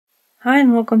Hi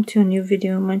and welcome to a new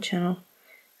video on my channel.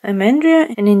 I'm Andrea,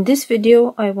 and in this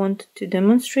video I want to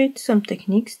demonstrate some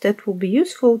techniques that will be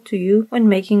useful to you when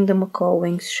making the macaw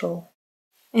wings shawl.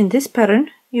 In this pattern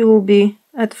you will be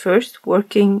at first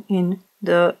working in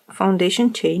the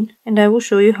foundation chain, and I will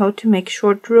show you how to make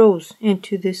short rows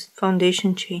into this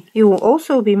foundation chain. You will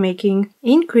also be making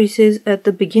increases at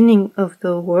the beginning of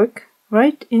the work,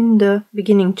 right in the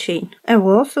beginning chain. I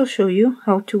will also show you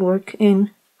how to work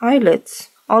in eyelets.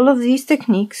 All of these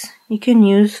techniques you can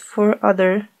use for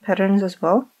other patterns as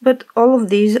well, but all of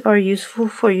these are useful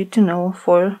for you to know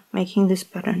for making this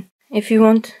pattern. If you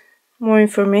want more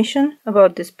information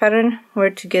about this pattern,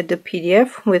 where to get the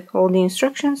PDF with all the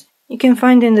instructions, you can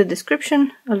find in the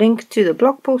description a link to the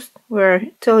blog post where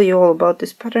I tell you all about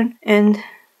this pattern and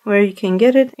where you can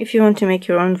get it if you want to make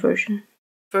your own version.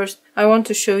 First, I want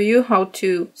to show you how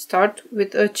to start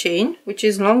with a chain which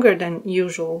is longer than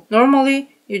usual. Normally,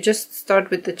 you just start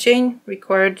with the chain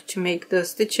required to make the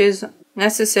stitches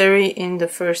necessary in the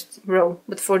first row.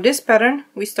 But for this pattern,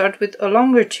 we start with a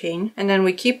longer chain and then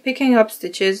we keep picking up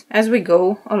stitches as we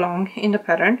go along in the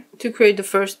pattern to create the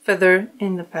first feather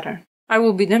in the pattern. I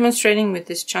will be demonstrating with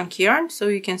this chunky yarn so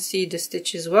you can see the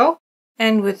stitches well,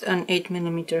 and with an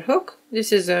 8mm hook.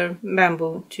 This is a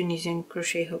bamboo Tunisian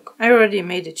crochet hook. I already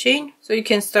made a chain, so you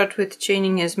can start with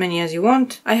chaining as many as you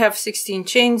want. I have 16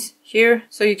 chains here,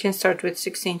 so you can start with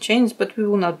 16 chains, but we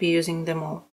will not be using them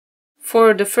all.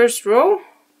 For the first row,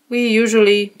 we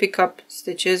usually pick up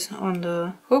stitches on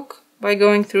the hook by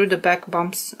going through the back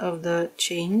bumps of the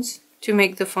chains to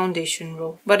make the foundation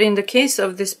row. But in the case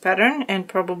of this pattern, and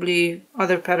probably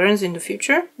other patterns in the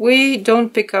future, we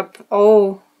don't pick up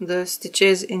all the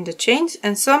stitches in the chains,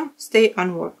 and some stay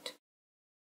unworked.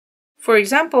 For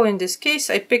example, in this case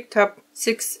I picked up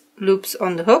 6 loops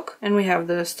on the hook, and we have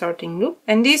the starting loop,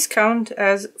 and these count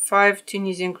as 5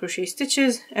 Tunisian crochet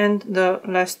stitches and the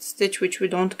last stitch, which we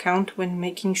don't count when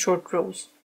making short rows.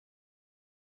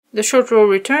 The short row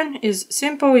return is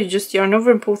simple. You just yarn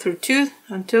over and pull through 2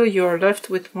 until you are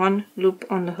left with 1 loop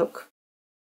on the hook.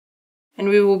 And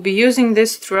we will be using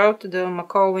this throughout the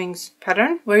macaw wings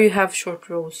pattern where you have short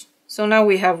rows. So now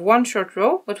we have 1 short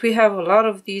row, but we have a lot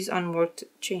of these unworked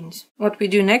chains. What we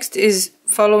do next is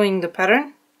following the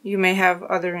pattern. You may have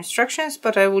other instructions,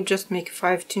 but I will just make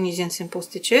 5 Tunisian simple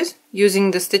stitches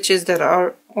using the stitches that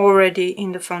are already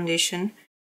in the foundation.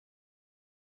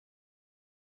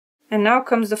 And now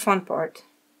comes the fun part.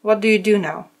 What do you do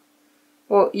now?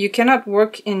 Well, you cannot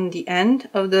work in the end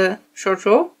of the short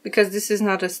row because this is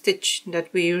not a stitch that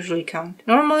we usually count.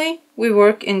 Normally, we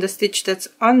work in the stitch that's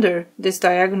under this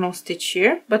diagonal stitch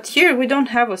here, but here we don't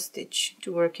have a stitch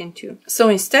to work into. So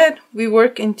instead, we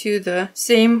work into the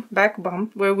same back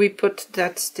bump where we put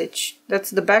that stitch. That's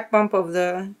the back bump of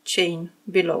the chain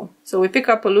below. So we pick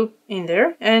up a loop in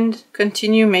there and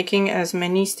continue making as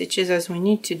many stitches as we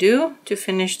need to do to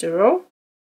finish the row.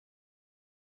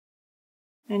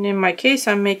 And in my case,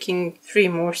 I'm making 3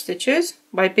 more stitches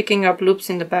by picking up loops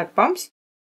in the back bumps.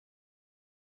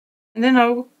 And then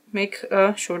I'll make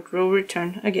a short row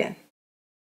return again.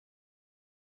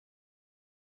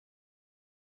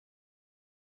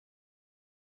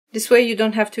 This way you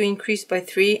don't have to increase by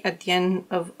 3 at the end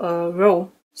of a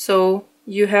row. So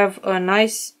you have a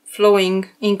nice flowing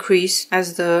increase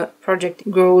as the project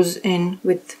grows in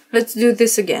width. Let's do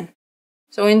this again.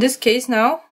 So in this case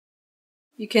now,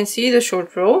 you can see the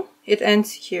short row, it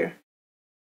ends here.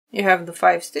 You have the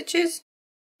 5 stitches,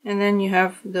 and then you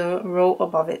have the row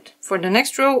above it. For the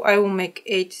next row, I will make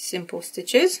 8 simple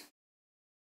stitches.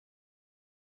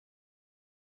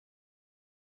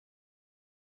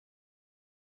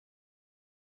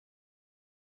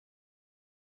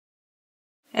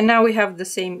 And now we have the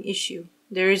same issue.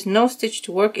 There is no stitch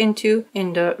to work into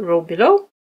in the row below,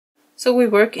 so we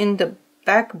work in the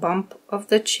back bump of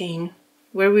the chain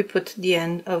where we put the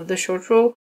end of the short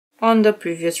row on the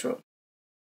previous row.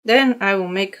 Then I will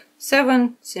make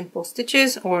 7 simple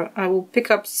stitches, or I will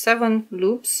pick up 7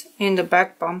 loops in the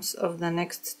back bumps of the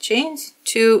next chains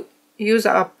to use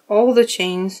up all the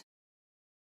chains.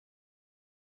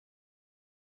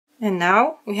 And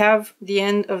now we have the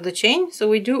end of the chain, so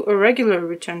we do a regular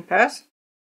return pass.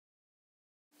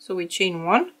 So we chain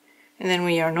 1, and then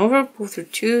we yarn over, pull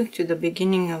through 2 to the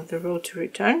beginning of the row to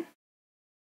return.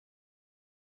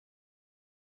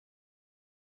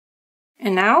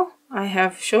 And now I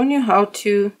have shown you how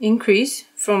to increase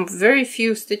from very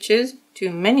few stitches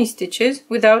to many stitches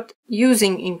without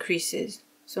using increases.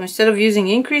 So instead of using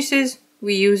increases,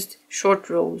 we used short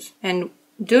rows. And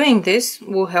doing this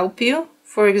will help you,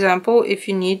 for example, if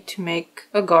you need to make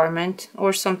a garment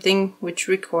or something which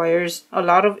requires a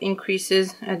lot of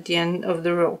increases at the end of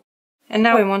the row. And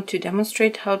now I want to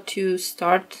demonstrate how to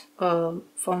start a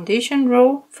foundation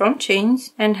row from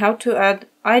chains and how to add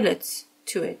eyelets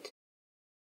to it.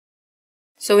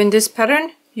 So in this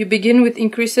pattern, you begin with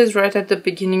increases right at the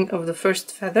beginning of the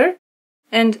first feather,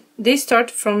 and they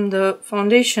start from the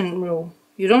foundation row.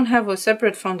 You don't have a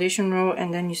separate foundation row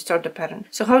and then you start the pattern.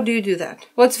 So how do you do that?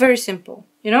 Well, it's very simple.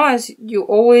 You know, as you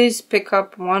always pick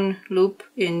up one loop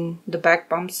in the back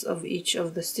bumps of each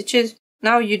of the stitches,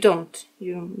 now you don't.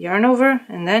 You yarn over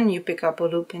and then you pick up a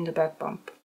loop in the back bump.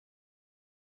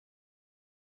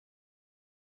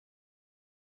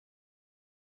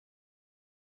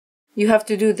 You have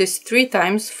to do this 3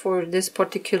 times for this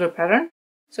particular pattern.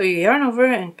 So you yarn over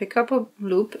and pick up a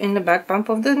loop in the back bump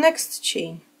of the next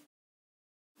chain.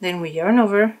 Then we yarn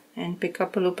over and pick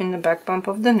up a loop in the back bump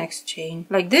of the next chain.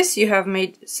 Like this, you have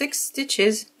made 6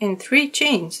 stitches in 3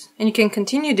 chains. And you can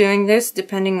continue doing this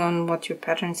depending on what your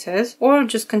pattern says, or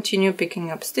just continue picking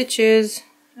up stitches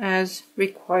as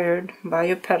required by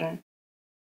your pattern.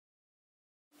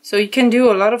 So you can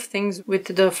do a lot of things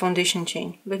with the foundation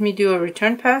chain. Let me do a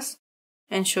return pass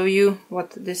and show you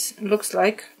what this looks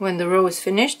like when the row is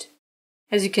finished.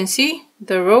 As you can see,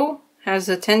 the row has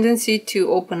a tendency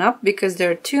to open up because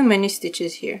there are too many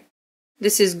stitches here.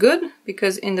 This is good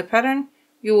because in the pattern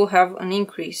you will have an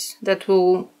increase that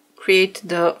will create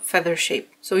the feather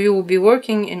shape. So you will be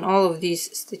working in all of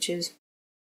these stitches.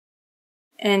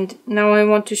 And now I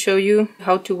want to show you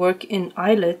how to work in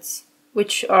eyelets,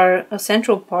 which are a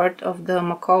central part of the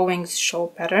Macaw wings shawl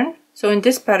pattern. So in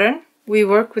this pattern we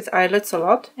work with eyelets a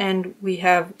lot, and we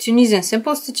have Tunisian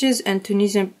simple stitches and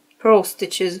Tunisian purl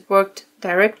stitches worked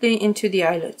directly into the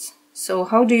eyelets. So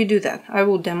how do you do that? I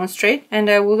will demonstrate, and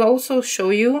I will also show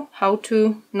you how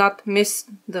to not miss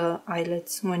the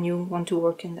eyelets when you want to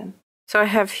work in them. So I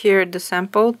have here the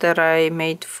sample that I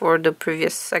made for the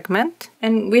previous segment,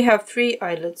 and we have 3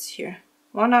 eyelets here.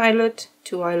 1 eyelet,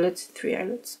 2 eyelets, 3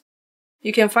 eyelets.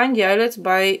 You can find the eyelets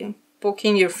by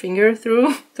poking your finger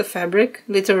through the fabric,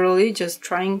 literally just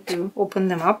trying to open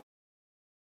them up.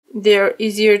 They're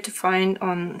easier to find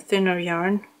on thinner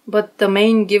yarn, but the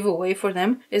main giveaway for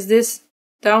them is this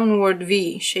downward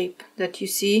V shape that you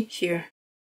see here.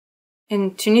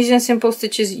 In Tunisian simple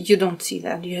stitches you don't see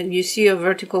that, you see a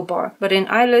vertical bar, but in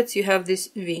eyelets you have this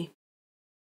V.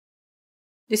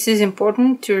 This is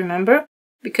important to remember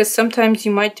because sometimes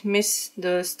you might miss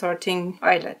the starting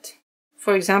eyelet.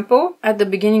 For example, at the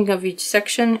beginning of each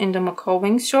section in the Macaw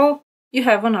wings shawl, you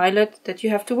have an eyelet that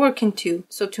you have to work into.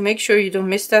 So to make sure you don't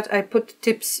miss that, I put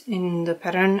tips in the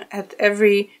pattern at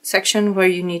every section where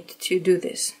you need to do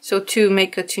this. So to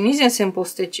make a Tunisian simple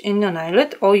stitch in an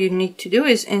eyelet, all you need to do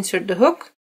is insert the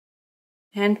hook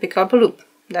and pick up a loop.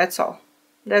 That's all.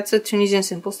 That's a Tunisian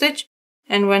simple stitch.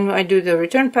 And when I do the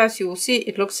return pass, you will see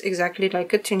it looks exactly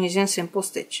like a Tunisian simple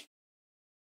stitch.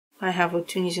 I have a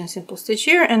Tunisian simple stitch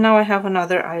here, and now I have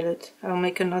another eyelet. I'll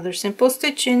make another simple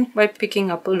stitch in by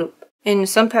picking up a loop. In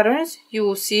some patterns, you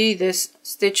will see this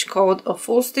stitch called a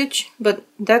full stitch, but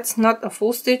that's not a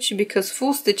full stitch because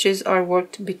full stitches are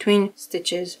worked between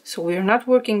stitches. So we are not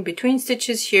working between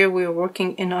stitches here, we are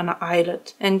working in an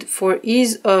eyelet. And for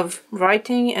ease of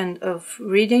writing and of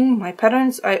reading my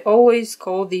patterns, I always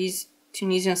call these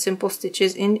Tunisian simple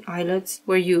stitches in eyelets,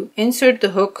 where you insert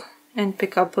the hook and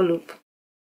pick up a loop.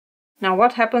 Now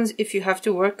what happens if you have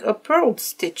to work a purled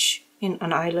stitch in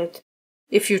an eyelet?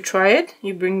 If you try it,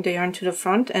 you bring the yarn to the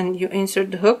front and you insert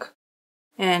the hook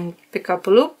and pick up a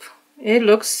loop, it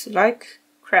looks like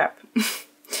crap.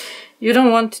 You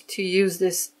don't want to use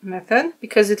this method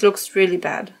because it looks really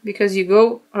bad, because you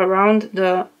go around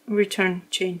the return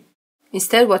chain.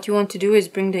 Instead, what you want to do is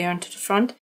bring the yarn to the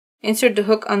front, insert the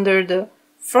hook under the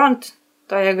front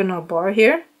diagonal bar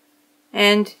here,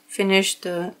 and finish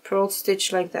the purl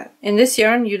stitch like that. In this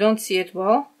yarn you don't see it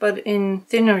well, but in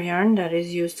thinner yarn that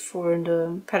is used for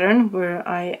the pattern where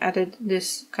I added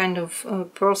this kind of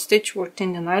purl stitch worked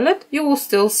in an eyelet, you will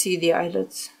still see the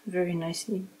eyelets very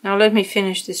nicely. Now let me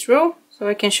finish this row so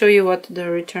I can show you what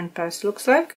the return pass looks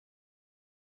like.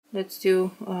 Let's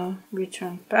do a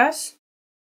return pass.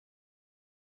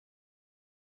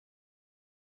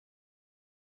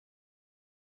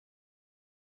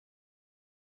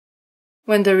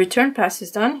 When the return pass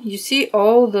is done, you see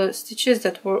all the stitches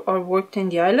that are worked in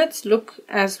the eyelets look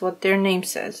as what their name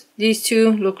says. These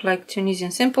two look like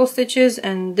Tunisian simple stitches,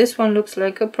 and this one looks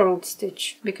like a purled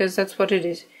stitch, because that's what it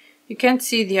is. You can't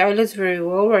see the eyelets very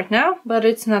well right now, but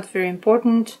it's not very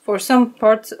important. For some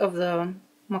parts of the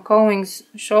Macaw wings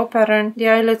shawl pattern, the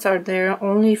eyelets are there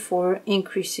only for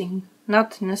increasing,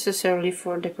 not necessarily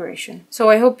for decoration. So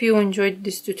I hope you enjoyed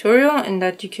this tutorial and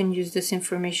that you can use this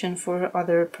information for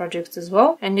other projects as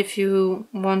well. And if you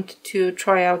want to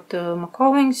try out the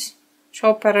macaw wings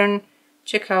shawl pattern,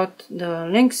 check out the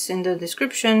links in the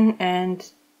description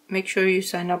and make sure you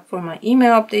sign up for my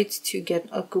email updates to get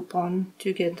a coupon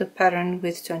to get the pattern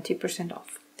with 20%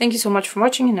 off. Thank you so much for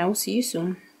watching, and I will see you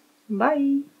soon.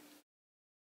 Bye!